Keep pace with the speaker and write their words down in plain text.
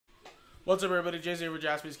What's up, everybody? Jay's here with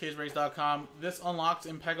JaspysCaseBreaks.com. This unlocks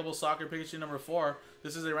Impeccable Soccer Pikachu number 4.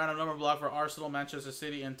 This is a random number block for Arsenal, Manchester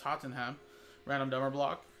City, and Tottenham. Random number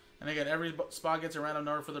block. And again, every spot gets a random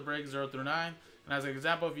number for the break, 0 through 9. And as an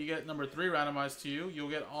example, if you get number 3 randomized to you, you'll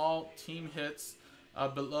get all team hits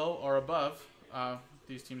below or above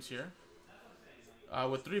these teams here.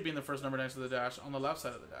 With 3 being the first number next to the dash on the left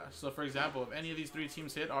side of the dash. So, for example, if any of these 3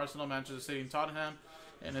 teams hit, Arsenal, Manchester City, and Tottenham,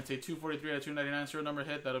 and it's a 243 out of 299 serial number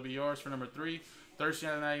hit, that'll be yours for number 3. 13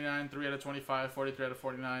 out of 99, 3 out of 25, 43 out of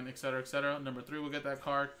 49, etc., etc. Number 3 will get that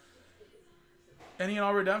card. Any and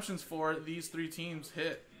all redemptions for these 3 teams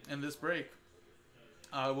hit in this break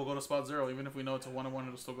will go to spot 0. Even if we know it's a 1-on-1,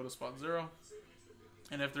 it'll still go to spot 0.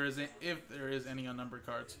 And if there is any unnumbered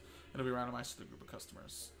cards, it'll be randomized to the group of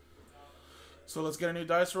customers. So let's get a new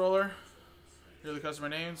dice roller. Here are the customer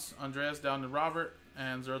names. Andreas down to Robert,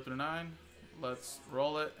 and 0 through 9. Let's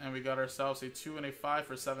roll it, and we got ourselves a 2 and a 5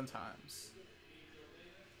 for 7 times.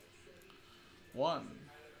 1,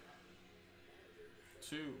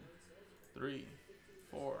 2, 3,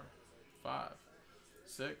 4, 5,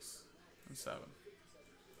 6, and 7.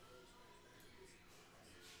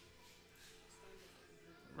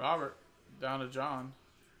 Robert down to John.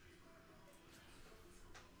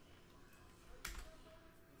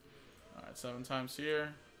 Alright, 7 times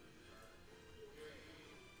here.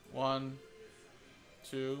 1,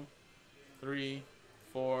 2, 3,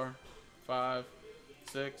 4, 5,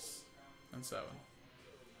 6, and 7.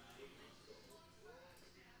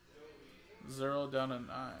 0 down to 9.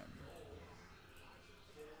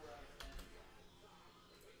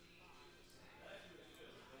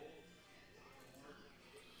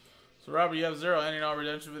 So Robert, you have 0. Any and all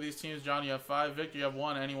redemption for these teams. John, you have 5. Victor, you have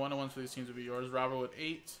 1. Any 1-on-1s for these teams will be yours. Robert with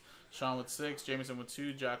 8. Sean with 6. Jameson with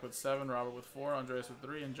 2. Jack with 7. Robert with 4. Andreas with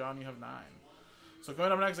 3. And John, you have 9. So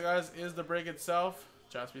coming up next, guys, is the break itself.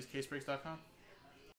 JaspysCaseBreaks.com.